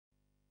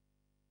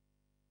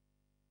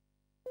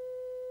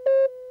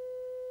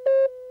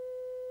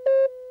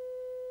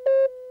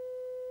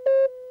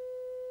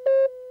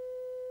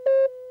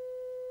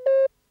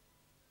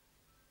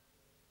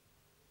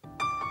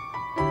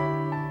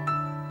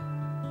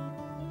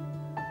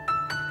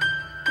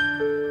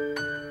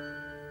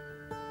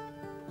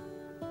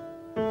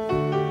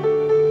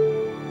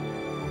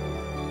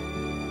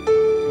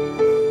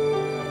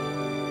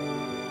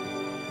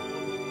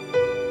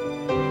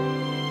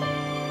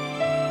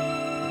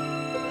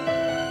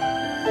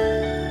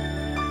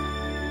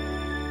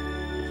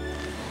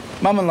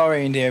Mum and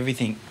Laurie do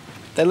everything.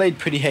 They lead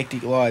pretty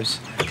hectic lives,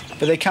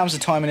 but there comes a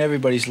time in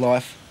everybody's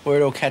life where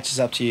it all catches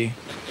up to you.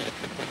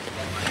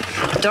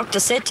 The doctor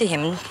said to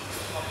him,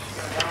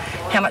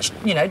 how much,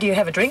 do you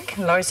have a drink?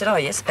 And Laurie said, oh,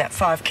 yes, about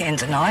 5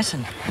 cans a night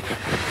and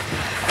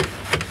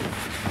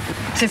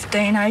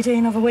 15,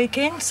 18 of a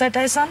weekend,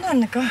 Saturday, Sunday.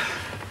 And the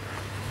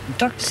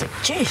doctor said,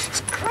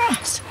 Jesus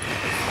Christ,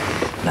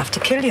 enough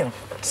to kill you.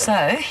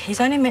 So he's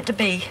only meant to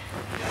be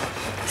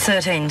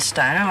 13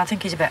 stone, and I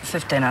think he's about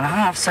 15 and a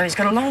half, so he's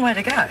got a long way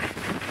to go.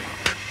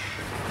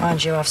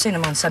 Mind you, I've seen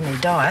him on so many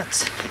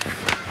diets,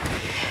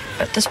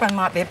 but this one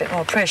might be a bit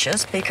more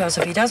precious because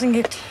if he doesn't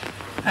get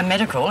a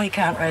medical, he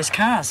can't race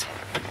cars.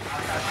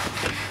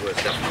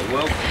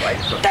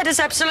 That is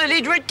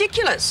absolutely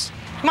ridiculous.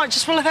 Might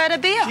just well have had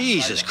a beer.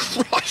 Jesus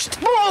Christ.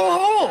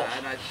 Oh.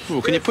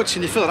 Well, can you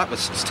fill it up?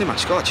 It's too much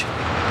scotch.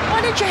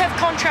 Why didn't you have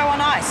Contro on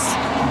ice?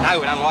 No,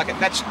 we don't like it.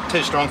 That's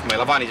too strong for me.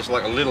 I've only just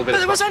like a little bit But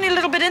of there was only a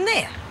little bit in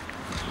there.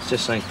 It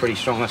just seems pretty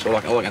strong. That's all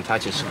I can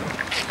taste is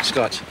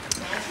scotch.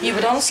 You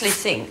would honestly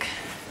think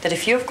that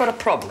if you've got a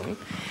problem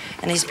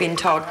and he's been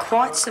told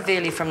quite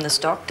severely from this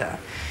doctor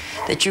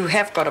that you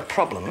have got a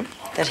problem,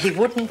 that he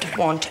wouldn't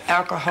want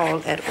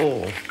alcohol at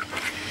all.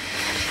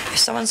 If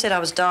someone said I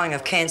was dying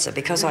of cancer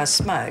because I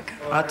smoke,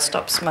 I'd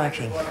stop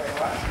smoking.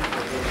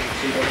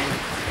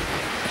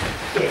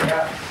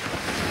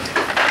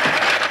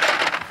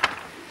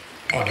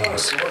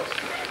 Anyways,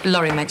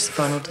 Laurie makes the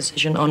final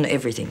decision on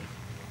everything.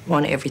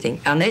 On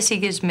everything. Unless he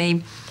gives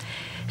me...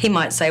 He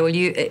might say, well,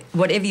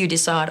 whatever you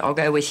decide, I'll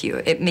go with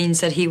you. It means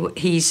that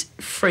he's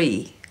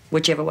free,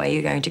 whichever way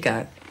you're going to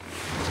go.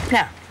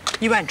 Now,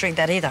 you won't drink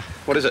that either.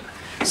 What is it?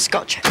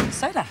 Scotch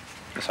soda.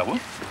 Yes, I will.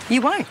 You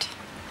won't.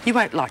 You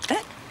won't like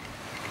that.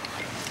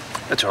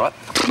 That's all right.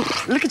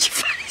 Look at your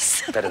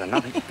face. Better than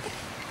nothing.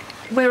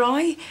 Where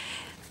I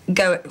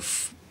go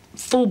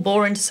full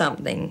bore into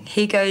something,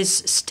 he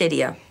goes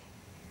steadier.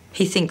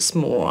 He thinks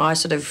more. I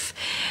sort of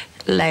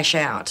lash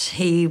out.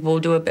 He will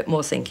do a bit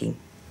more thinking.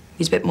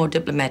 He's a bit more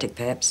diplomatic,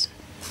 perhaps.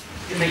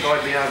 You think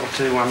I'd be able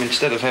to,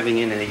 instead of having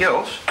anything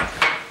else,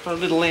 a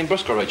little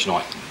lambrusco each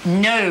night?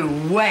 No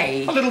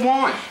way. A little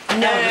wine.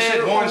 No I just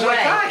said wine's way.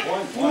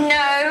 okay.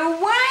 No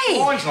way.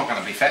 Wine's not going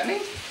to be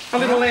fattening. A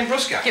little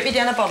lambrusco. Get me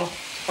down a bottle.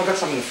 I've got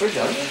some in the fridge,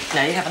 haven't you?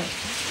 No, you haven't.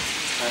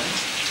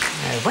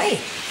 No way.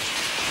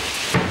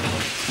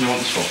 You want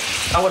this for?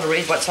 I want to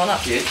read what's on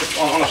it. Yeah,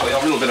 honestly, a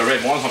little bit of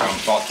red wine's not going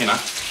to bite, a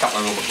couple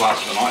of little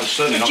glasses a night. It's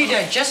certainly but not. You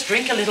don't just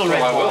drink a little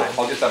red I will. wine.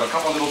 I'll just have a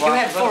couple of little You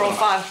glasses. have 4 or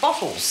 5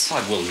 bottles.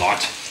 I will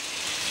not. Do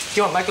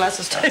you want my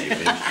glasses too?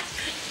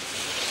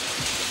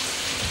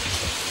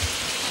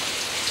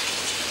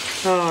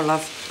 Oh,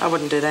 love, I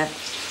wouldn't do that.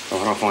 All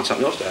right, I'll find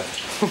something else to have.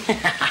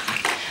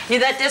 You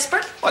that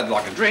desperate? I'd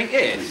like a drink,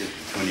 yeah.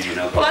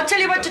 Well, I'll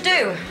tell you what to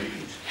do.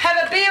 Have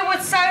a beer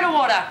with soda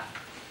water.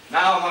 No,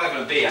 I'm not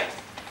having a beer.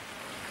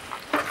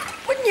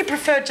 Wouldn't you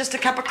prefer just a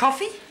cup of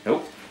coffee?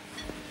 Nope.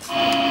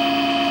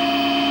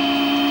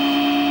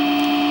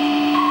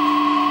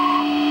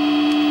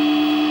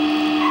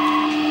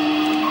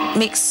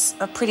 Mick's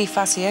a pretty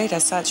fussy eater,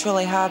 so it's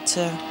really hard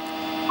to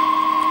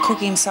cook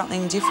him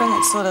something different.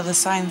 It's sort of the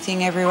same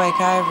thing every week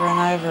over and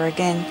over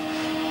again.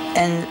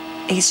 And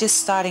he's just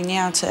starting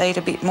now to eat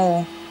a bit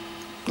more,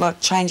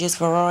 like change his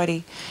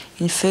variety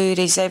in food.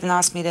 He's even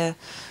asked me to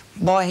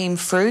buy him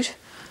fruit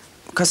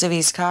because of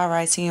his car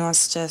racing. He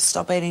wants to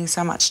stop eating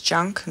so much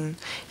junk, and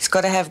he's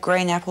got to have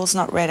green apples,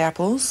 not red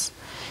apples.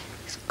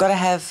 He's got to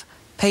have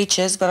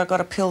peaches, but I've got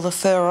to peel the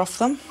fur off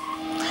them.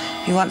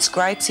 He wants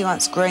grapes, he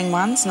wants green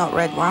ones, not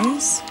red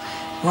ones.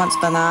 He wants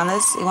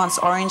bananas, he wants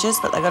oranges,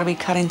 but they've got to be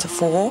cut into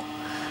 4.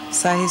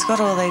 So he's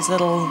got all these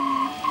little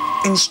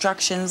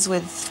instructions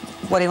with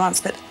what he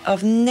wants, but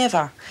I've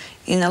never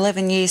in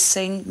 11 years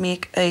seen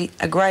Mick eat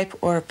a grape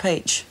or a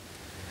peach.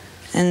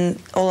 And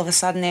all of a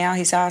sudden now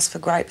he's asked for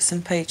grapes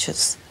and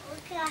peaches.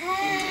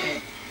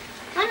 Here's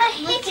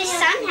your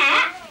sun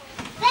hat.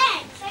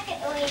 Thanks, I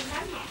get all your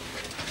sun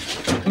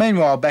hat.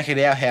 Meanwhile, back at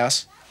our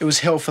house, it was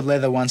hell for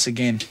leather once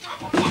again.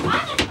 Now,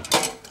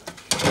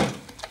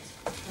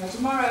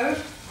 tomorrow,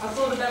 I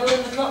thought about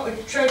 11 o'clock we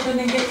could trope in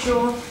and get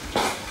your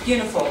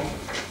uniform.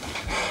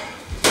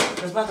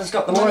 Because Mother's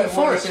got the money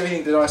for it.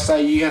 Everything did I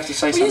say? You have to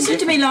say something You said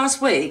to me different.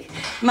 last week,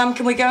 Mum,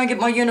 can we go and get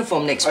my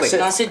uniform next week?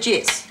 And I said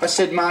yes. I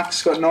said Mark,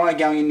 Scott and I are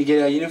going in to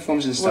get our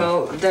uniforms and stuff.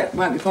 Well, that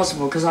won't be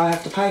possible because I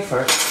have to pay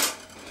for it.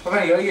 I've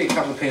only got to get a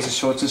couple of pairs of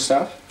shorts and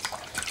stuff.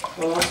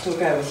 Well, I'll still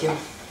go with you.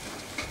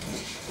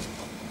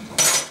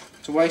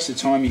 It's a waste of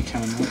time you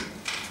coming, mate.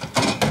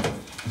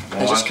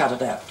 I just cut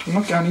it out. I'm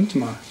not going in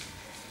tomorrow.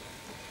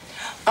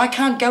 I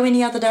can't go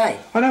any other day.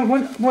 I don't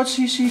want... What's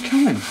the use of you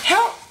coming?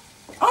 How?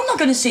 I'm not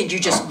going to send you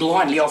just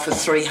blindly off with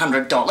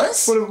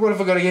 $300. What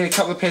have I got to get? A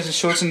couple of pairs of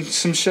shorts and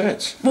some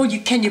shirts? Well,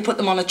 can you put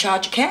them on a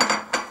charge account?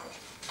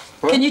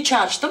 What? Can you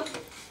charge them?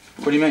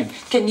 What do you mean?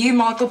 Can you,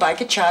 Michael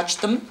Baker, charge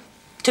them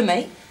to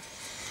me?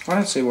 I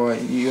don't see why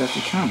you have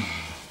to come.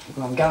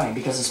 Well, I'm going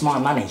because it's my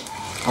money.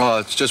 Oh,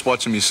 it's just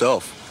watching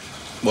myself.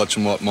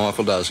 Watching what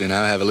Michael does,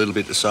 have a little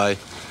bit to say.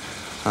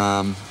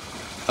 I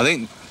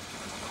think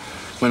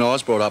when I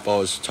was brought up, I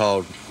was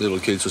told little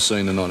kids were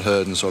seen and not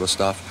heard and sort of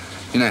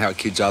stuff. You know how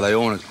kids are, they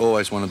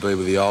always want to be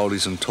with the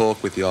oldies and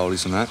talk with the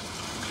oldies and that.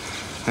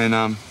 And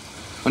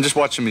I'm just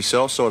watching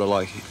myself sort of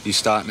like, he's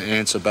starting to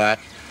answer back,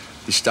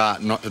 he's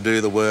starting not to do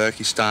the work,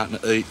 he's starting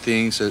to eat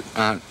things that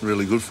aren't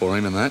really good for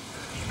him and that.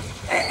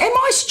 Am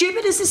I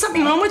stupid? Is there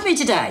something wrong with me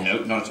today?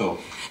 No, not at all.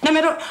 No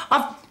matter...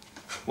 I've...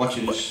 What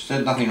you just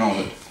said, nothing wrong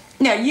with it.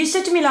 No, you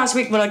said to me last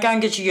week, will I go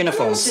and get your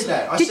uniforms? I said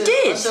that. You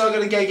did? I said I've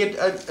got to go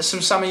get some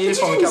summer But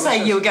uniform. you didn't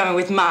say you were going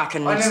with Mark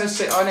and... I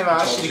never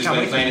asked you to come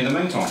with me. In the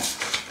meantime.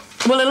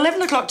 Well, at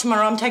 11 o'clock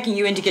tomorrow, I'm taking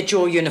you in to get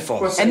your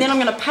uniform. And then I'm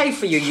going to pay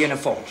for your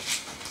uniform.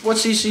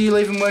 What's this? Are you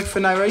leaving work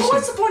for no reason? Well,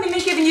 what's the point of me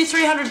giving you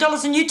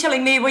 $300 and you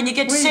telling me when you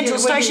get to Central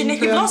Station that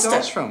you've lost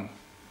it? From?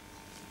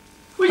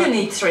 Well, you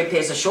need 3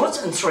 pairs of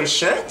shorts and 3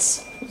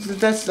 shirts.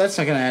 That's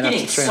not going to add up to 300. You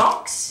need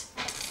socks.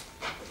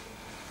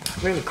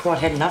 I've really quite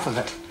had enough of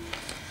it.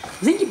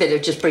 I think you better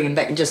just bring him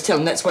back and just tell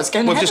him that's what's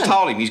going to happen. We've just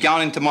told him he's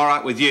going in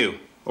tomorrow with you.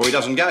 Or he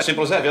doesn't go.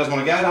 Simple as that. If he doesn't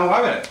want to go, don't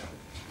worry about it.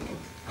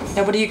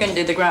 Now, what are you going to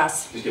do, the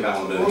grass? Just give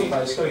Alan a Well, bit.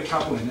 it's got a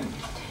couple in it.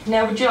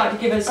 Now, would you like to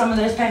give her some of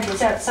those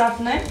pamphlets out this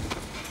afternoon?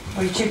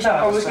 Or are you too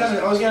tired? I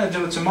was going to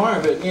do it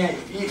tomorrow, but yeah,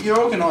 you're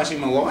organising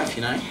my life,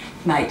 you know.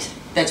 Mate,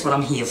 that's what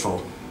I'm here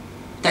for.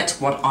 That's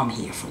what I'm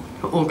here for.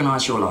 To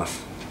organise your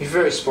life. You're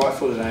very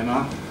spiteful today,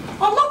 Mum.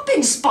 I'm not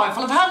being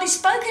spiteful. I've hardly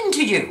spoken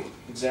to you.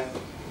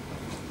 Exactly.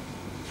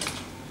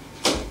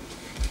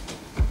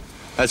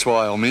 That's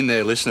why I'm in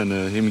there listening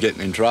to him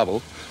getting in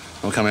trouble.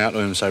 I'll come out to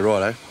him and say,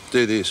 righto,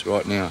 do this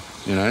right now,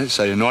 you know,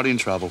 so you're not in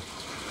trouble.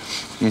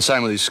 And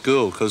same with his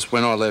school, because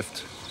when I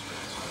left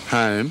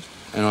home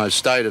and I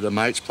stayed at a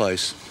mate's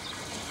place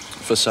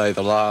for, say,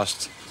 the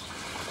last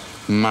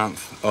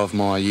month of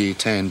my year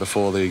 10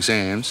 before the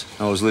exams,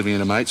 I was living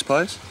in a mate's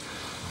place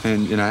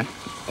and, you know,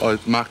 I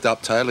mucked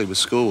up totally with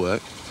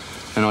schoolwork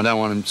and I don't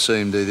want him to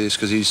see him do this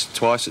because he's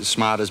twice as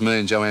smart as me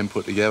and Joanne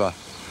put together.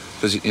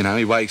 Because, you know,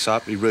 he wakes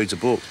up, he reads a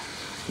book.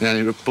 The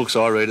only books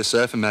I read are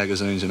surfing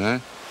magazines, you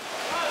know.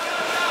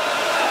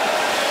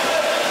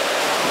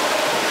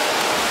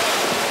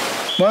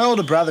 My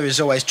older brother is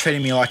always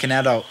treating me like an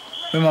adult,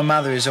 when my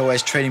mother is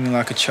always treating me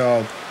like a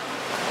child.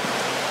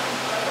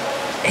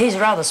 He's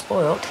rather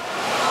spoilt.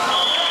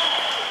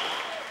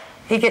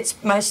 He gets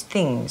most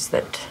things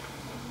that,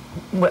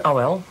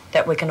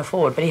 that we can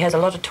afford, but he has a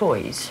lot of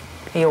toys.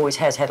 He always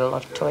has had a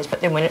lot of toys,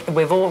 but then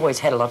we've always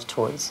had a lot of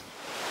toys.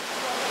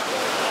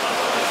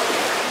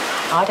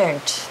 I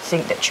don't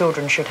think that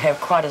children should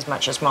have quite as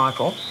much as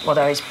Michael,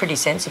 although he's pretty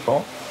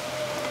sensible.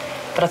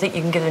 But I think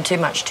you can give them too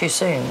much too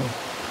soon.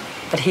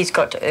 But he's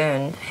got to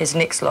earn his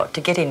next lot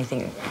to get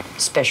anything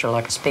special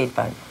like a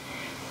speedboat.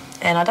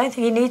 And I don't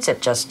think he needs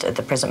it just at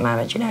the present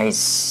moment. You know,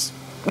 he's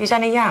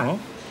only young.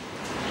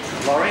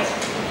 Laurie?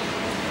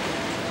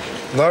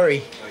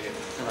 Laurie. Oh, yeah.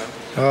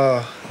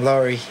 Hello. Oh,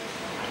 Laurie.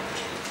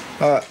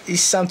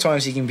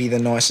 Sometimes he can be the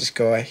nicest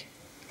guy,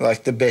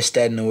 like the best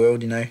dad in the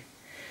world, you know.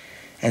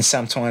 And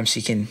sometimes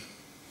he can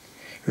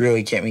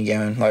really get me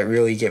going, like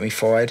really get me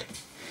fired.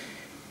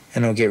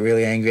 And I'll get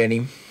really angry at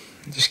him.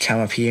 Just come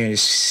up here and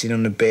just sit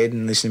on the bed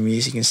and listen to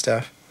music and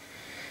stuff.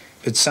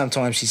 But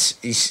sometimes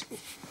he's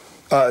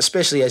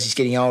especially as he's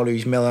getting older,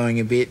 he's mellowing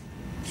a bit.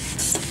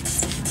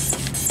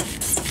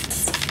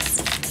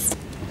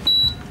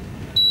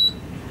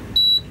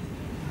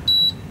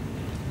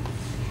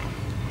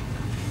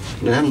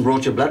 You haven't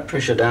brought your blood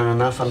pressure down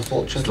enough,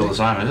 unfortunately. Still the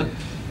same, is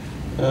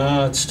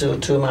it? It's still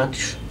too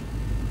much.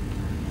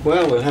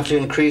 Well, we'll have to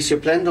increase your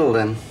Plendil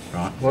then.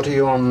 Right. What are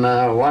you on,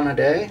 1 a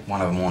day?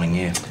 1 of a morning,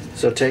 yeah.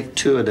 So take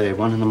 2 a day,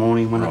 1 in the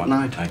morning, 1 at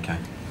night. Okay.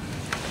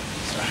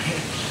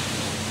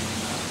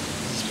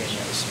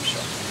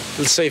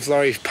 Let's see if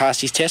Laurie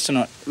passed his test or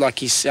not, like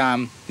his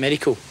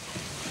medical.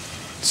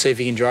 See if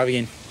he can drive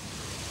again.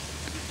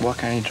 Why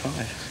can't he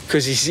drive?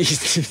 Because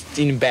he's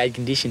in bad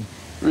condition.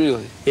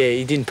 Really? Yeah,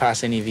 he didn't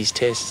pass any of his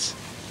tests.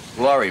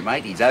 Laurie,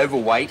 mate, he's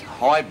overweight,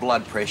 high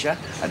blood pressure,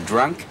 a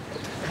drunk,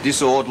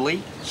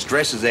 disorderly,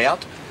 stresses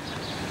out.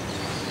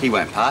 He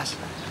won't pass.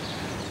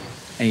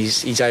 And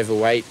he's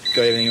overweight,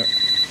 got everything.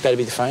 That'll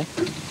be the phone.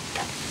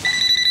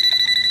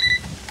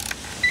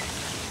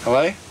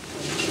 Hello?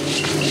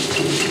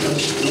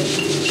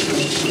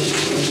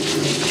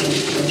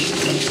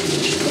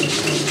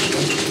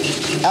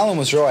 Alan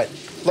was right.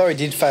 Laurie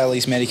did fail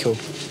his medical,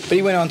 but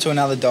he went on to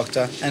another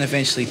doctor and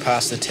eventually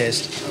passed the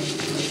test.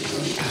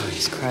 Oh,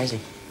 he's crazy.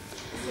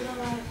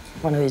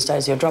 One of these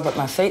days he'll drop at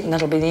my feet and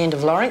that'll be the end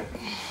of Laurie.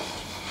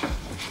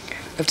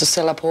 We have to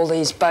sell up all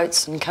these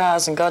boats and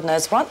cars and God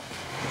knows what.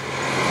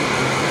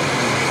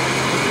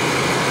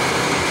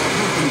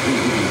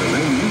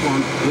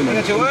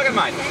 Got you working,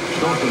 mate?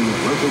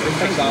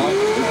 Thanks, darling.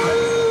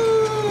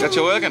 Got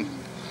you working?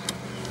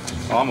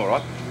 Oh, I'm all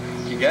right.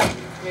 You go?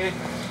 Yeah.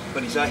 What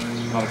do you say?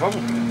 Not a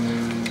problem.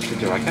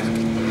 Think you're okay?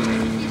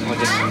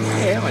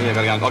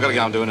 I've got to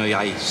go and do an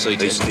ECG.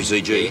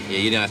 ECG? Yeah,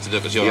 you don't have to do it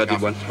because you're... Yeah, I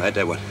did one. I had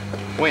that one.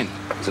 When?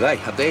 Today,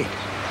 up there.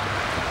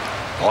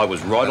 I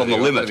was right on the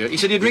limit. He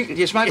said, do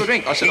you smoke or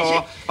drink? I said,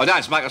 oh, I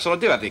don't smoke. I said, I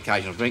do have the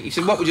occasional drink. He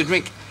said, what would you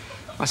drink?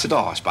 I said,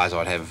 oh, I suppose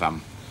I'd have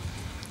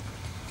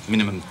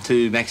minimum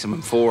 2,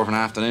 maximum 4 of an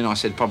afternoon. I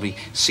said probably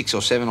 6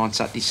 or 7 on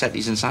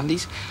Saturdays and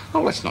Sundays.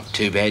 Oh, that's not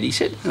too bad, he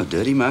said. Oh,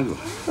 dirty mug.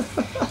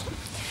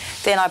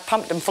 Then I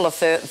pumped him full of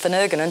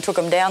Finnegan and took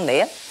him down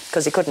there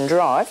because he couldn't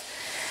drive,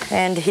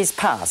 and he's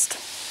passed.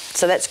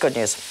 So that's good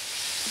news.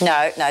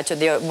 No, to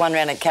the one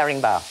round at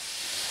Carring Bar.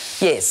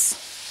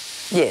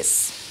 Yes.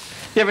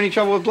 You have any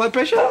trouble with blood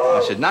pressure?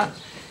 I said, no.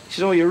 He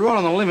said, oh, you're right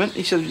on the limit.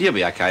 He said, you'll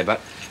be okay, but...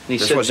 And he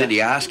That's said, what I said,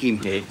 he asked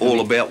him all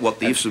about what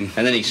the ifs and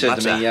then he said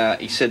to me,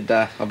 he said,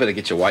 I better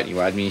get your weight. He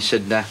weighed me. He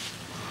said,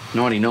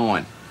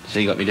 99. So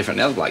he got me different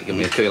than the other bloke. Give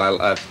me a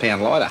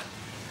pound lighter.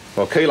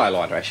 Well, kilo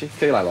lighter, actually.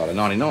 Kilo lighter,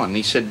 99. And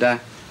he said, well,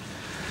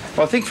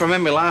 I think from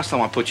memory last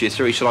time I put you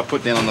through, he said, I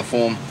put down on the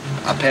form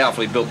a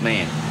powerfully built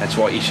man. That's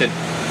why he said,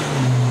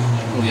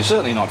 well, you're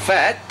certainly not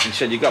fat. He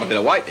said, you've got a bit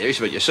of weight there. He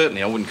said,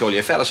 but I wouldn't call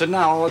you fat. I said,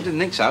 no, I didn't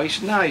think so. He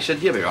said, no. He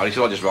said, you'll be right. He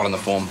said, I just write on the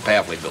form,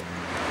 powerfully built.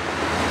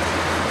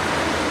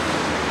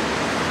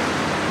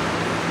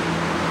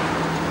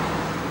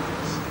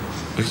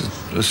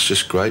 It's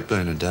just great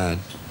being a dad.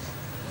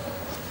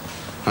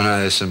 I know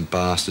there's some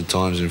bastard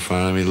times in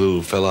front of me,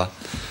 little fella,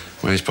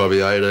 when he's probably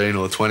 18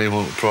 or 20,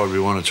 will probably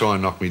want to try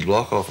and knock me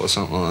block off or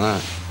something like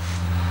that.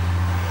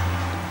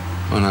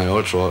 I know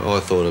I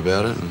thought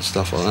about it and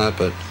stuff like that,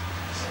 but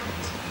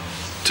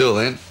till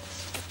then,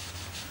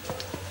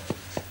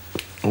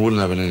 I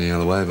wouldn't have it any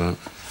other way, but...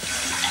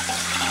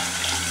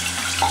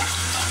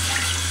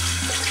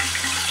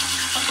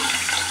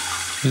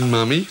 And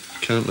Mummy,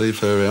 can't leave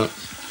her out.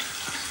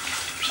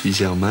 She's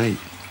our mate.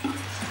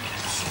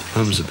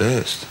 Mum's the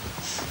best.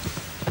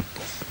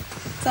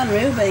 It's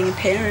unreal being a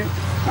parent.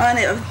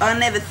 I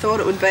never thought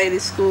it would be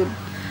this good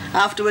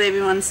after what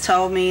everyone's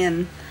told me,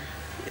 and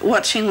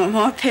watching what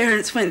my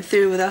parents went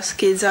through with us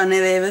kids. I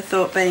never ever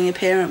thought being a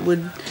parent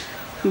would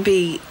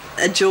be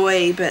a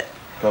joy, but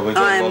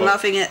I am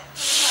loving it.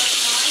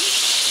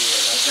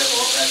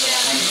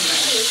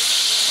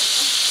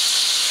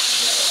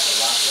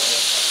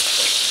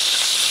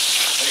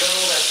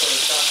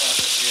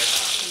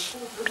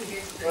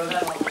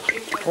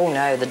 Oh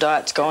no, the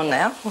diet's gone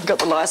now. I've got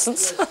the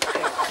licence. Don't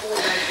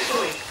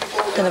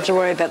have to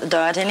worry about the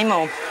diet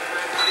anymore.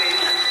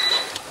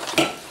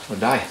 Good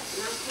day.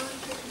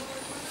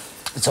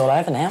 It's all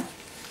over now.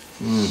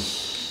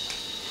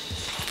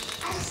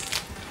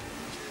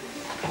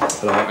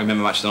 But I don't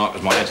remember much tonight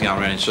because my head's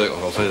going around in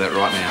circles. I'll tell you that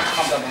right now.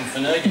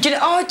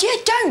 Oh, yeah,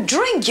 don't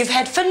drink. You've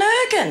had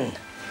Finnegan.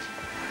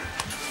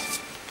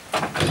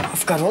 I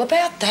forgot all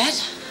about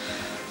that.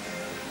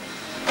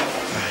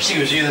 I think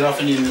it was you that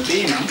offered him the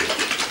beer, Mum.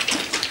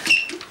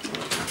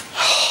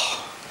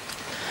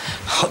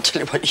 I'll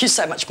tell you what, you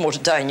say much more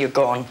today and you're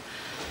gone.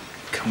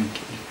 Come on,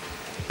 Kitty.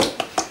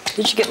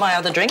 Did you get my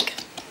other drink?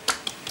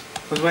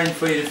 I was waiting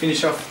for you to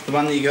finish off the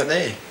one that you got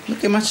there.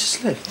 Look how much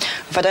is left.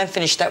 If I don't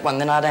finish that one,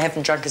 then I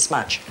haven't drunk as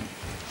much.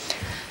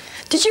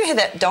 Did you hear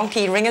that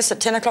donkey ring us at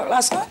 10 o'clock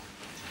last night?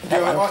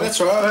 That's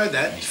right, I heard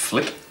that. You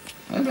flip.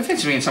 It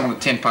offends me in someone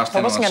at 10 past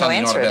 10 I wasn't on a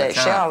going to Sunday answer night it, about a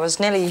actually. car. I was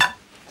nearly...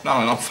 No,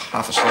 I'm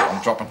half asleep.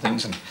 I'm dropping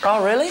things and...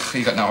 Oh, really?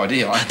 You got no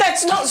idea.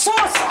 That's not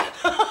sauce!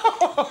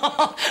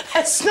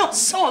 That's not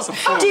sauce.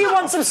 Do you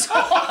want some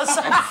sauce?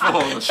 I'm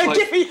falling asleep.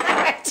 Give me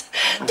that.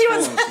 Do you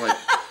want some... Asleep.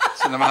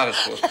 It's in the motor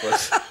sauce,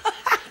 please.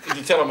 Did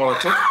you tell them what I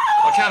took?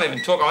 I can't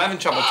even talk. I'm having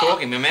trouble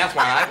talking. My mouth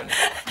won't open.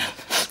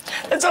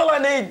 That's all I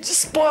need. Just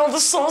spoil the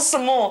sauce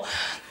some more.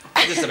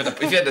 Just a bit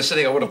if you had the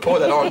sitting, I would have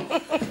poured that on.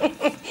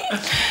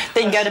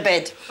 Then go to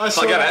bed. I'm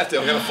going to have to.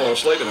 I'm going to fall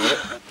asleep in a minute.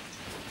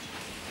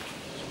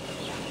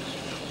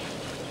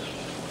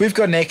 We've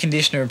got an air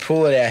conditioner and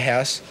pool at our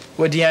house,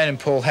 where Dione and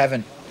Paul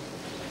haven't.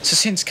 So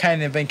since Kane,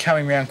 they've been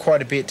coming round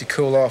quite a bit to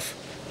cool off.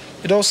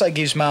 It also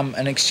gives Mum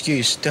an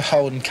excuse to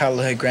hold and cuddle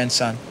her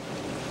grandson.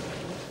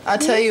 I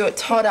tell you,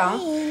 it's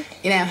hotter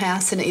in our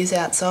house than it is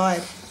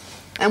outside.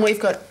 And we've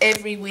got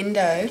every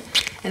window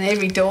and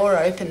every door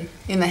open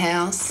in the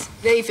house.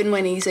 Even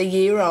when he's a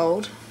year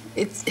old,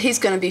 he's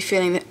going to be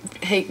feeling the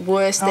heat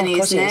worse than he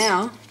is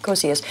now. Of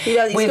course he is. He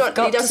doesn't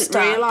to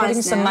start realise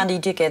putting some now. money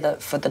together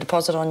for the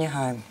deposit on your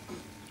home.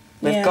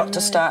 We've Yeah, got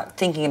to start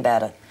thinking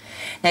about it.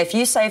 Now, if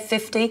you say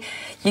 50,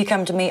 you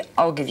come to me,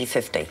 I'll give you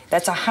 50.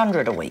 That's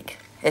 100 a week.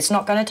 It's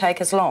not going to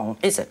take as long,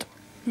 is it?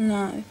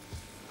 No.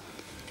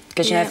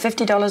 Because, you know,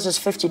 $50 is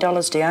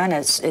 $50, Dione.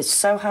 It's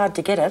so hard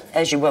to get it,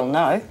 as you well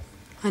know.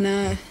 I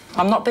know.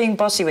 I'm not being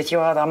bossy with you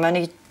either. I'm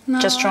only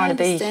just trying to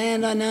be... I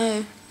understand, I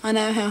know. I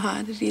know how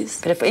hard it is.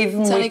 But if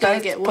even we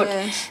both put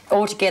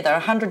all together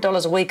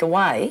 $100 a week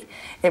away,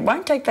 it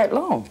won't take that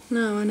long.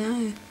 No, I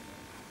know.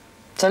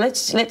 So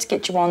let's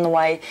get you on the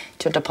way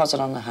to a deposit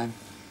on the home.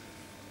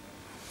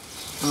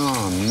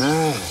 Oh,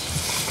 no.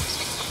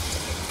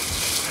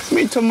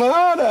 Me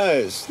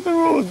tomatoes, they're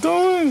all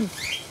dying.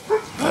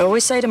 I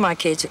always say to my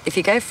kids, if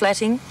you go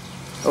flatting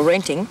or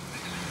renting,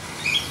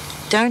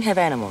 don't have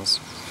animals.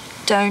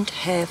 Don't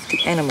have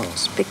the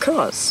animals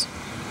because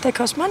they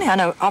cost money. I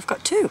know I've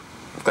got 2.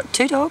 I've got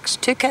 2 dogs,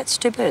 2 cats,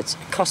 2 birds.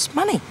 It costs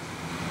money.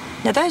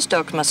 Now those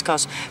dogs must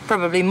cost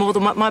probably more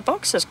than what my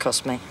boxes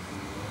cost me.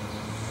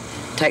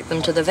 Take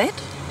them to the vet.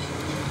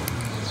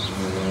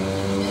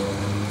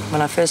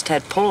 when I first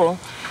had Paul,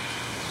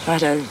 I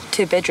had a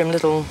 2-bedroom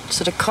little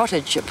sort of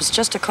cottage. It was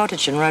just a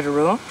cottage in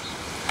Rotorua,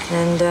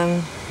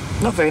 and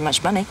not very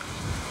much money.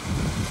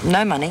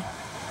 No money,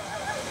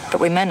 but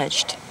we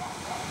managed.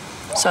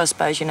 So I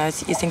suppose, you know,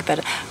 you think about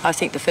it, I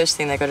think the first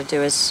thing they've got to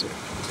do is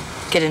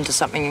get into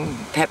something,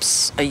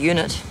 perhaps a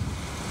unit,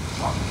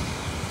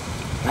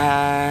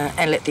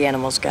 and let the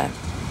animals go,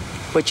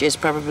 which is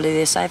probably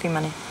their saving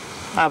money.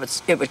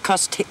 It would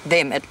cost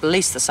them at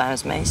least the same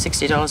as me,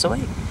 $60 a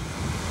week.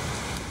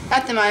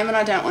 At the moment,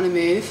 I don't want to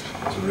move.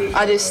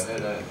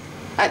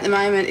 At the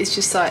moment, it's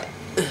just like,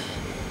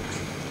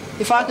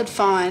 if I could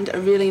find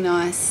a really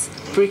nice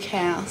brick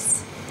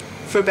house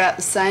for about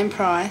the same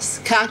price,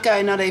 can't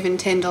go not even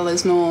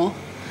 $10 more,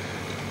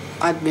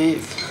 I'd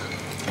move.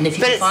 And if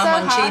you can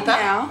find one cheaper?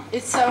 Now.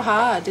 It's so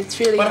hard. It's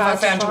really hard. What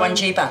if I found one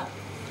cheaper?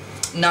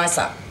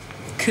 Nicer,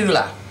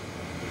 cooler.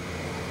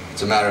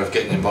 It's a matter of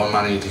getting your bond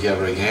money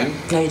together again.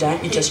 No, you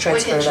don't. You just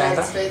transfer it over. We can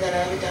transfer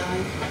that over,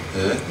 darling.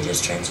 Yeah. You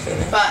just transfer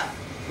that. But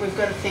we've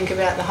got to think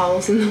about the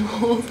holes in the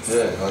walls.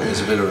 Yeah, like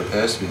there's a bit of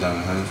repairs to be done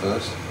at home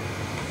first.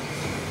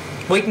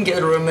 We can get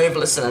a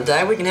removalist in a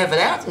day. We can have it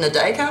out in a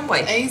day, can't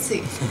we?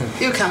 Easy.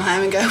 You'll come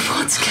home and go,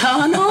 what's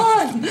going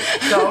on?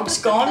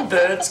 Dog's gone,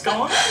 bird's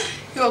gone.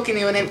 You walk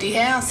into an empty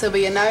house, there'll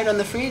be a note on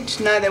the fridge.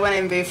 No, there won't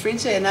even be a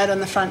fridge there, a note on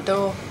the front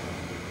door.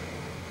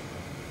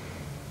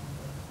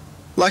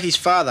 Like his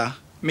father,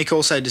 Mick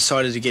also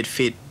decided to get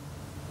fit.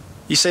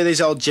 You see,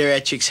 these old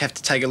geriatrics have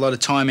to take a lot of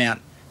time out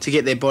to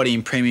get their body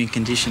in premium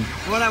condition.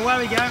 Well,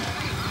 away we go.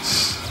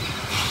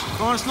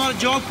 Oh, it's not a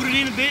job, put it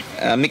in a bit.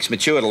 Mick's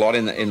matured a lot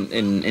in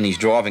his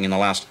driving in the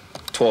last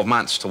 12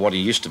 months to what he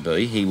used to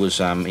be. He was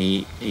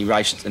he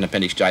raced in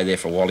Appendix J there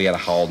for a while. He had a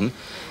Holden,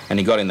 and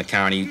he got in the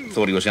car and he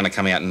thought he was going to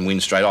come out and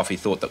win straight off. He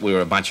thought that we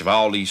were a bunch of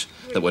oldies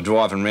that were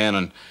driving around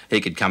and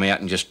he could come out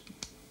and just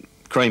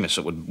cream us.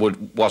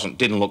 It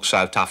didn't look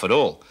so tough at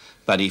all.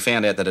 But he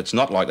found out that it's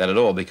not like that at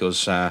all,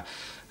 because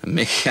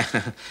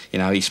Mick, you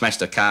know, he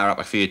smashed a car up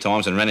a few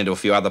times and ran into a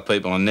few other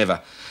people and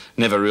never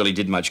really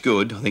did much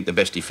good. I think the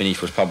best he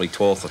finished was probably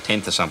 12th or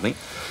 10th or something.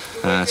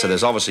 So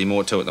there's obviously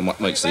more to it than what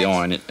meets the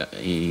eye, and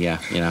you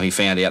know, he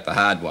found out the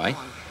hard way.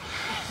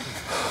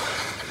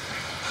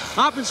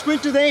 Up and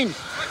sprint to the end.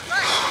 I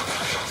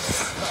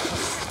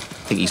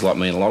think he's like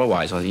me in a lot of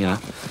ways. You know,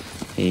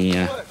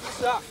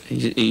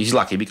 he's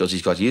lucky because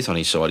he's got youth on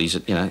his side. He's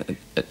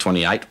at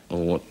 28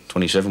 or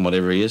 27,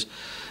 whatever he is.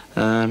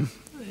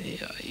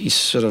 He's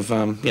sort of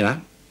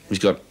he's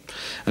got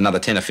another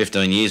 10 or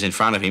 15 years in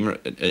front of him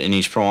in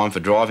his prime for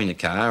driving the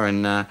car,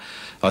 and I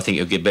think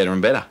he'll get better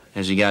and better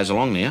as he goes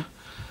along now.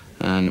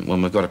 And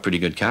when we've got a pretty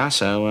good car,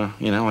 so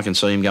I can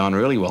see him going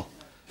really well.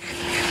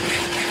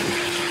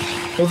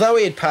 Although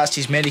he had passed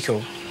his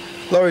medical,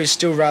 Laurie is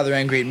still rather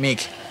angry at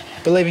Mick,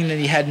 believing that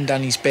he hadn't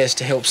done his best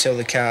to help sell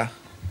the car.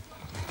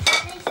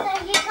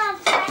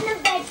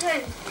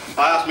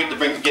 I asked Mick to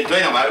get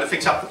Dino over to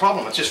fix up the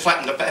problem. It just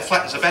flattens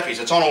the batteries.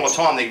 It's on all the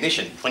time, the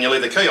ignition. When you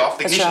leave the key off,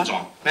 the ignition's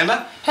on.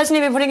 Remember? Hasn't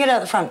he been putting it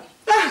out the front?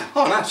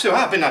 Oh, no, it's too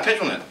hard. Been no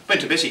petrol in it. Been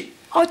too busy.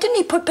 Oh, didn't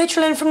he put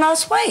petrol in from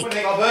last week? What do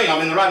you think I've been?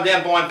 I'm in the road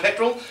down buying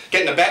petrol,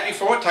 getting the battery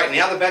for it, taking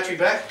the other battery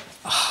back.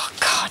 Oh,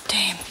 God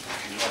damn.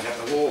 I've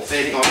got the wall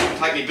feeding. I'll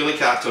take me billy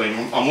cart to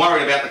him. I'm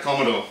worried about the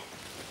Commodore.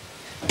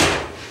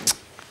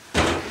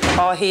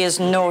 Oh, he is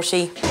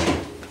naughty.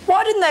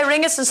 Why didn't they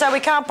ring us and say we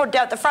can't put it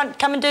out the front,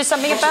 come and do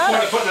something about it?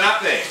 What's the point of putting it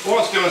up there? All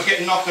it's doing is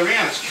getting knocked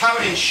around. It's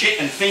covered in shit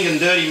and finger and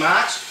dirty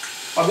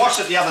marks. I watched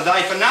it the other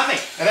day for nothing.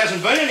 It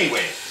hasn't been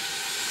anywhere.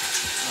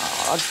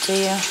 Oh,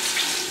 dear.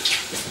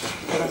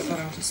 But I thought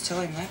I was just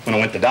telling that. When I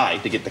went today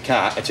to get the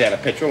car, it's out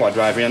of petrol. I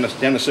drove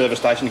down the service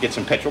station to get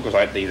some petrol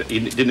because he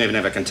didn't even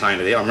have a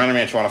container there. I'm running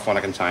around trying to find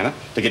a container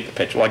to get the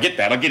petrol. I get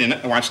that, I get in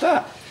it, it won't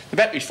start. The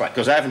battery's flat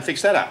because I haven't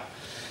fixed that up.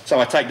 So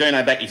I take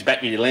Dino back his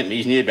battery, he lent me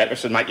his new battery,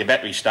 said, mate, your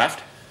battery's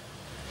stuffed.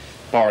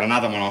 Borrowed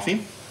another one off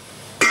him.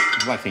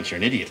 The bloke thinks you're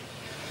an idiot.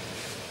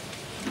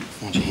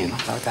 What's your hand?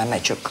 I'll go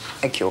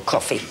make your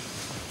coffee.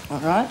 All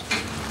right?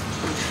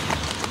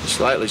 Just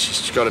lately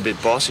she's got a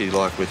bit bossy,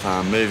 like with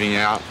moving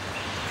out,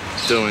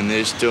 doing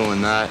this,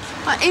 doing that.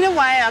 In a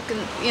way, I can,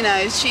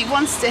 she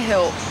wants to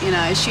help.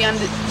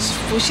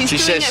 She's She doing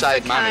says it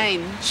save for money.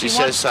 Kane. She She says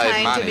wants save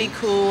Kane money. to be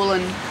cool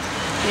and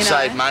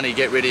Save money,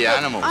 get rid of your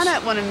animals. I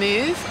don't want to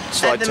move.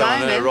 It's at like the telling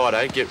moment. her,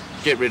 righto,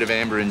 get rid of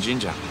Amber and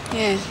Ginger.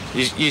 Yeah.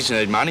 You just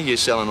need money, you're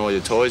selling all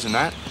your toys and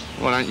that.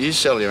 Why don't you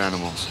sell your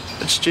animals?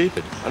 It's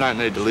stupid. I don't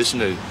need to listen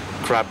to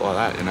crap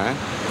like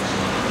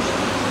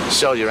that,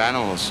 Sell your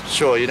animals.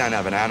 Sure, you don't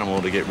have an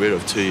animal to get rid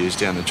of 2 years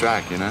down the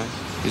track, You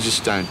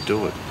just don't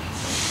do it.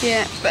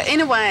 Yeah, but in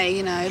a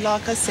way,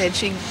 like I said,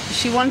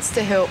 she wants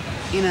to help,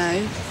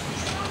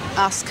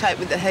 us cope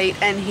with the heat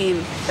and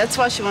him. That's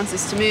why she wants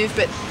us to move,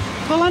 but,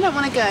 well, I don't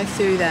want to go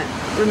through that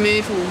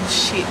removal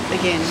shit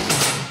again.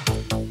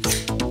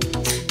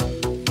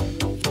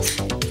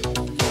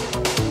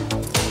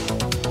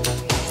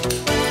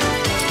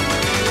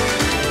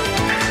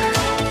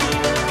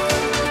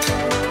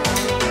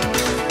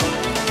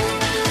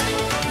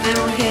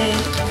 Little hair.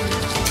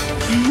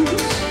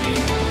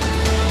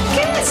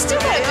 It's still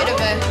got a bit of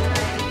a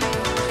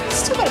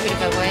still got a bit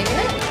of a wang in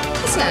it,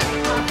 isn't it?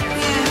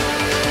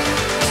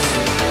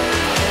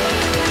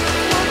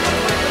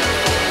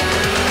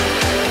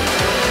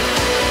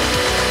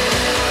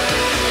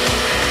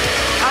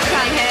 I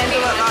can't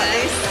handle it like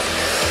this.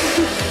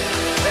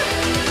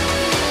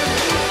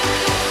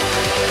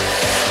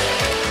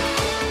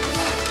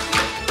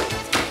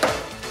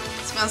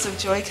 Smells of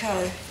Joyco.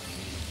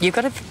 You've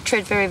got to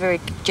tread very, very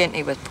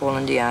gently with Paul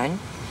and Dione.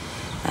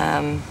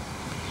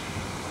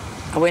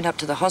 I went up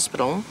to the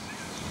hospital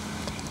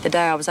the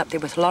day I was up there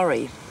with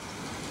Laurie,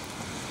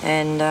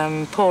 and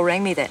Paul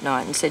rang me that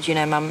night and said, you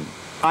know, Mum,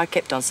 I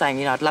kept on saying,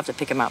 you know, I'd love to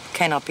pick him up.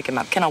 Can I pick him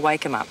up? Can I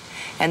wake him up?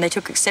 And they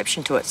took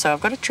exception to it, so I've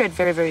got to tread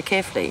very, very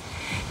carefully,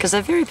 because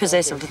they're very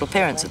possessive little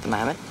parents at the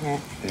moment. No,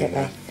 don't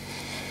they?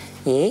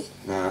 Yeah?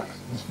 No.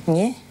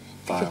 Yeah?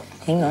 But,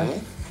 hang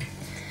on.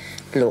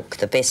 Look,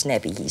 the best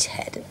nappy he's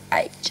had in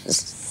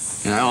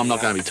ages. You know, I'm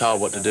not going to be told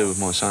what to do with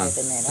my son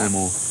no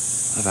more.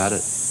 I've had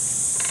it.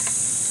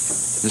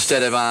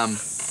 Instead of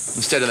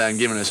them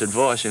giving us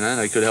advice, you know,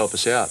 they could help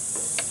us out.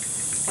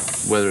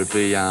 Whether it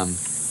be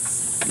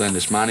lend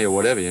us money or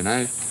whatever, you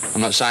know.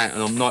 I'm not saying,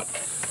 and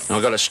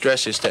I've got to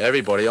stress this to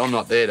everybody, I'm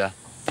not there to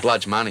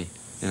bludge money,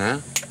 you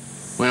know.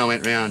 When I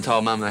went round and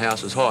told Mum the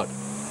house was hot,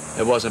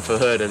 it wasn't for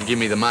her to give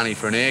me the money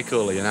for an air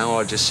cooler, you know.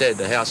 I just said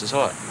the house is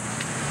hot.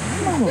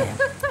 Come on now.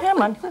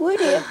 Come on, wood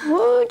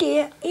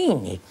dear.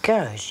 In it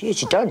goes.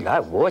 Yes, you don't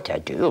like water,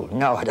 do you?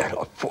 No, I don't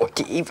like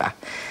water either.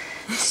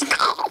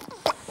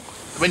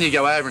 When you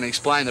go over and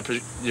explain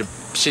your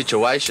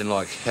situation,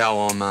 like how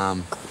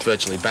I'm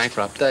virtually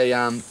bankrupt, they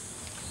have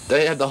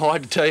the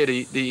hide to tell you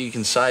that you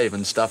can save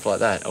and stuff like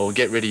that, or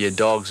get rid of your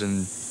dogs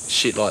and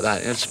shit like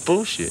that. And it's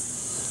bullshit.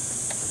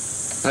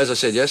 As I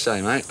said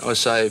yesterday, mate, I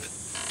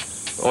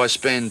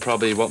spend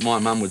probably what my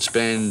mum would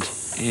spend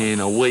in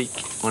a week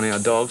on our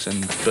dogs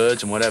and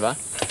birds and whatever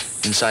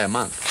in, say, a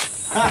month.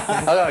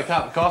 I got a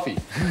cup of coffee.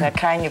 Now,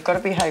 Kane, you've got to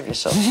behave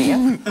yourself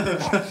here.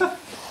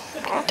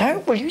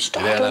 Will you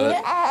stop doing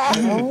that?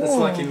 That's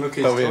like in Look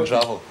Who's I'll be in Talking.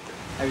 trouble.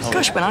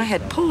 Gosh, when I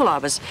had Paul, I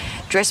was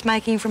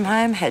dressmaking from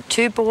home, had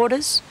 2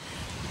 boarders,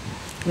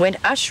 went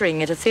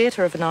ushering at a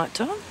theatre of a night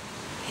time.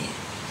 Yeah.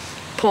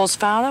 Paul's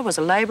father was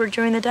a labourer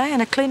during the day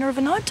and a cleaner of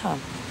a night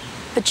time.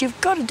 But you've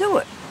got to do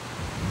it.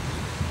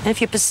 And if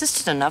you're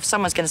persistent enough,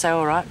 someone's going to say,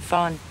 all right,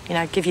 fine, you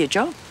know, give you a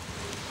job.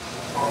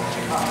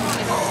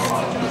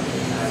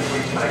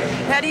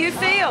 How do you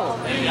feel?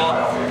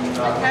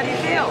 How do you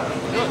feel?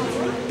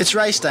 It's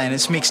race day and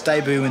it's Mick's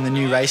debut in the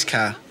new race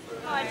car.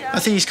 I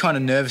think he's kind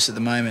of nervous at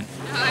the moment.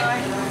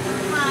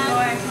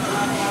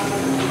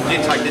 You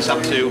take this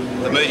up to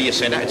the media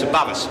centre. It's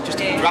above us,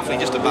 roughly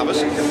just above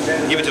us.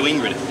 Give it to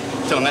Ingrid.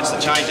 Tell them that's the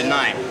change in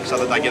name, so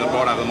that they get it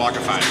right over the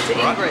microphone. To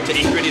right? Ingrid. To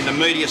Ingrid in the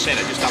media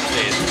centre, just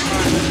upstairs.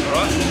 All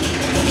right.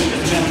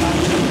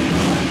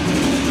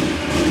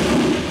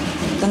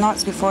 The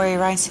nights before he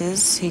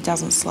races, he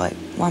doesn't sleep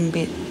one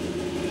bit.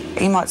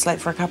 He might sleep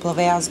for a couple of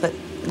hours, but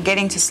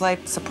getting to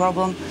sleep is a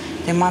problem.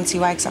 Then once he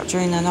wakes up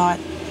during the night,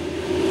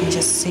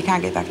 he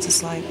can't get back to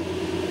sleep.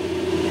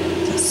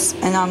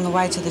 And on the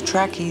way to the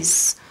track,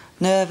 he's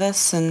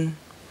nervous, and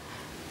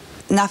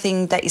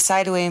nothing that you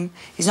say to him,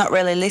 he's not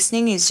really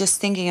listening. He's just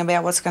thinking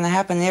about what's going to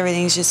happen.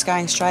 Everything's just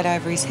going straight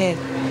over his head.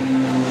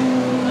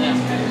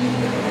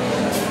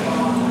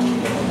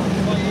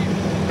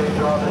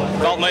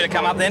 Voltmeter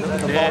come up then?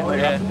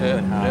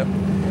 Yeah.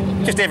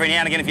 Just every now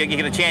and again, if you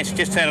get a chance,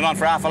 just turn it on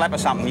for half a lap or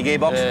something, your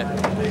gearbox.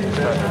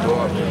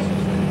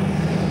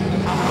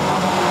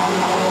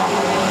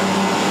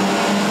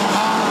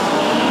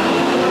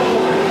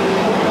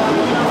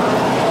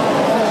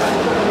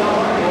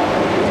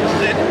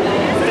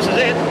 This is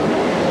it.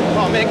 Come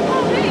on, Mick.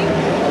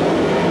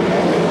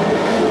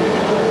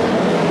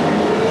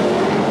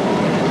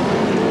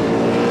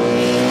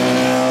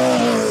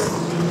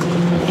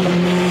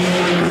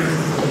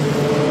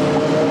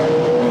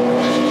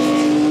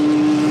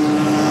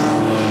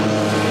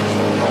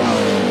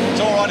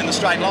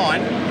 Straight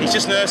line, he's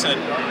just nursing it.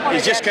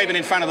 He's just keeping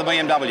in front of the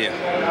BMW.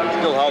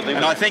 Still holding it.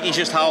 And I think he's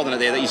just holding it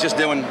there, that he's just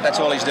doing, that's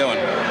all he's doing.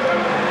 He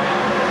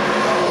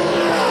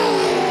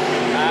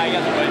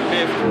hasn't been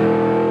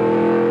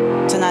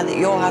biffed. To know that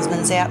your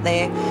husband's out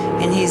there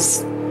and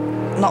he's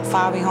not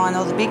far behind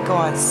all the big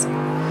guys.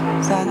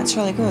 So that's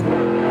really good.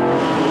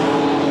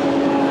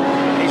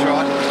 He's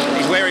right.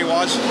 He's where he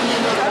was.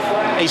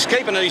 He's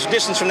keeping his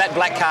distance from that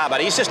black car,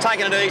 but he's just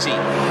taking it easy.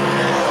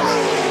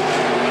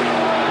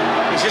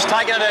 Just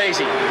taking it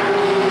easy.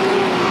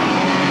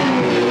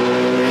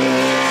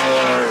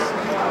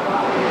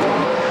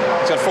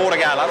 It's got 4 to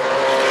go, love.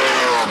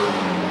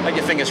 Let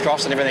your fingers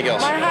crossed and everything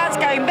else. My heart's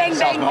going bang,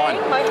 bang, bang.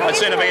 I'd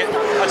sooner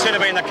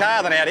be in the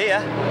car than out here.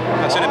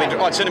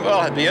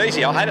 Well, it'd be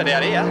easy. I hate it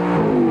out here.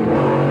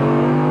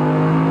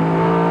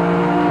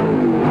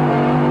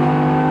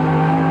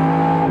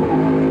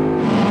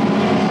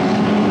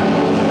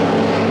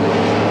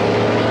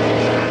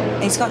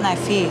 He's got no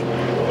fear.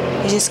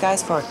 He just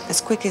goes for it. As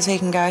quick as he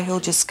can go, he'll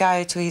just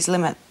go to his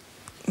limit.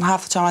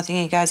 Half the time I think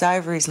he goes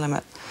over his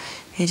limit.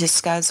 He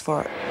just goes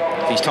for it.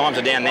 If his times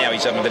are down now,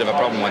 he's having a bit of a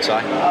problem, I'd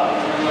say.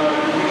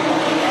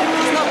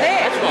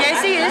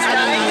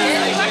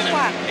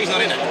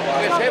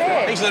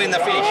 He's not in the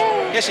finish.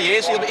 Yes, he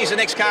is. He's the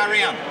next car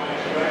round.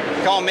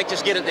 Come on, Mick,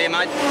 just get it there,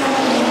 mate.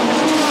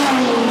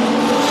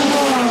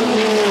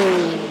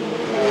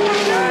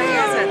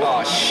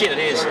 Oh, shit, it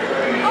is.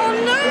 Oh,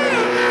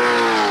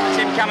 no! It's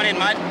him coming in,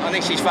 mate. I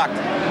think she's fucked.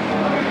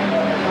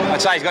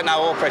 I'd say he's got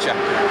no oil pressure.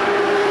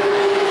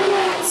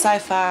 So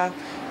far,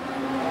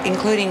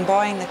 including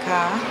buying the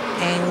car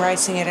and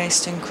racing at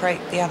Eastern Creek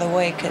the other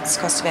week, it's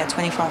cost about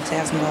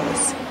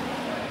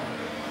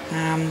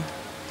 $25,000.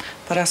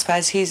 But I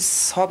suppose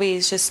his hobby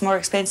is just more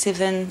expensive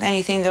than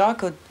anything that I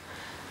could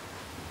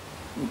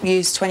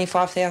use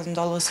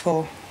 $25,000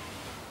 for.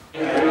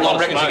 I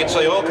reckon you can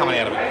see oil coming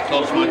out of it.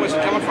 Where's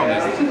it coming from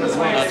then?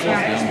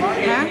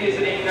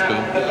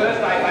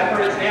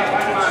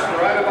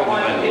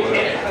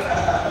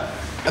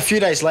 A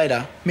few days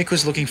later, Mick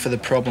was looking for the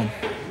problem.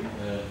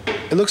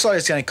 It looks like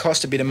it's going to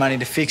cost a bit of money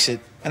to fix it,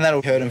 and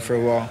that'll hurt him for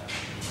a while.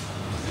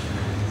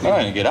 I'm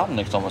going to get up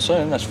next time I see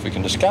him. That's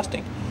freaking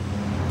disgusting.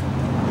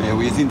 Yeah,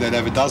 well, you think they'd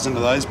have a dozen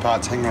of those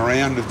parts hanging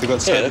around if they've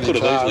got so many they could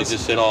have cars. easily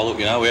just said, oh, look,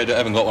 you know, we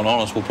haven't got one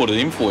on us, we'll put it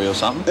in for you or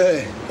something.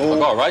 Yeah. I've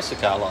got to race the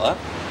car like that.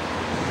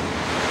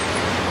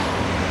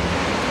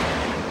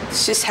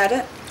 It's just had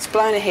it. It's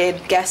blown a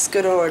head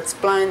gasket, or it's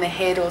blown the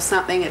head or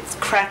something. It's a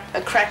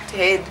cracked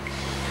head,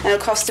 and it'll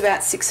cost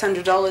about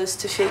 $600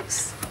 to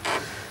fix.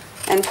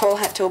 And Paul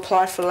had to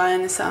apply for a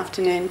loan this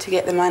afternoon to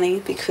get the money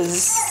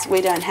because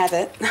we don't have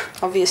it,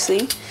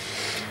 obviously.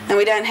 And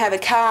we don't have a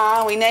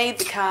car. We need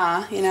the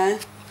car, you know.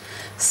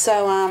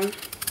 So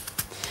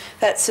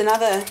that's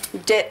another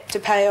debt to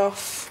pay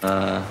off.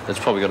 It's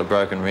probably got a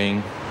broken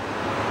ring,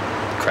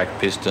 cracked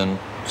piston,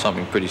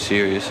 something pretty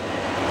serious.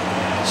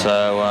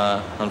 So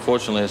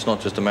unfortunately, it's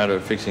not just a matter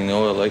of fixing the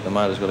oil leak. The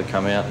motor's got to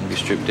come out and be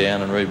stripped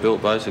down and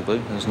rebuilt, basically.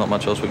 There's not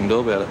much else we can do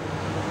about it.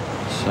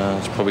 So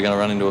it's probably going to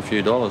run into a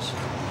few dollars.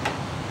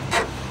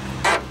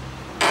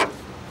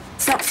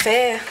 It's not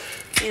fair,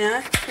 you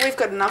know. We've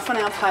got enough on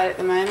our plate at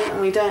the moment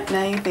and we don't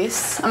need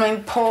this. I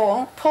mean,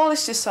 Paul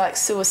is just like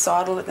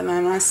suicidal at the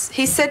moment.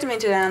 He said to me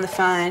today on the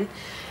phone,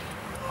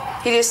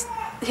 he was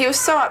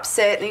so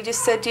upset and he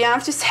just said, yeah,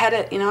 I've just had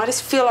it, you know, I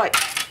just feel like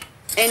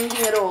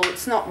ending it all.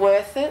 It's not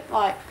worth it.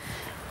 Like,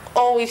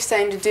 all we've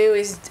seemed to do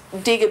is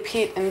dig a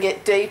pit and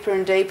get deeper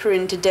and deeper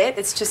into debt.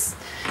 It's just,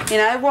 you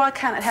know, why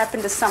can't it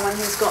happen to someone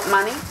who's got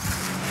money?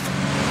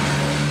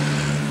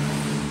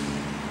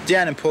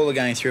 Diane and Paul are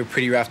going through a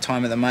pretty rough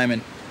time at the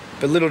moment,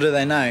 but little do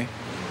they know,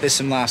 there's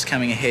some laughs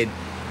coming ahead,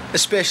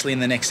 especially in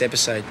the next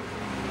episode.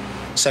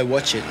 So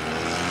watch it.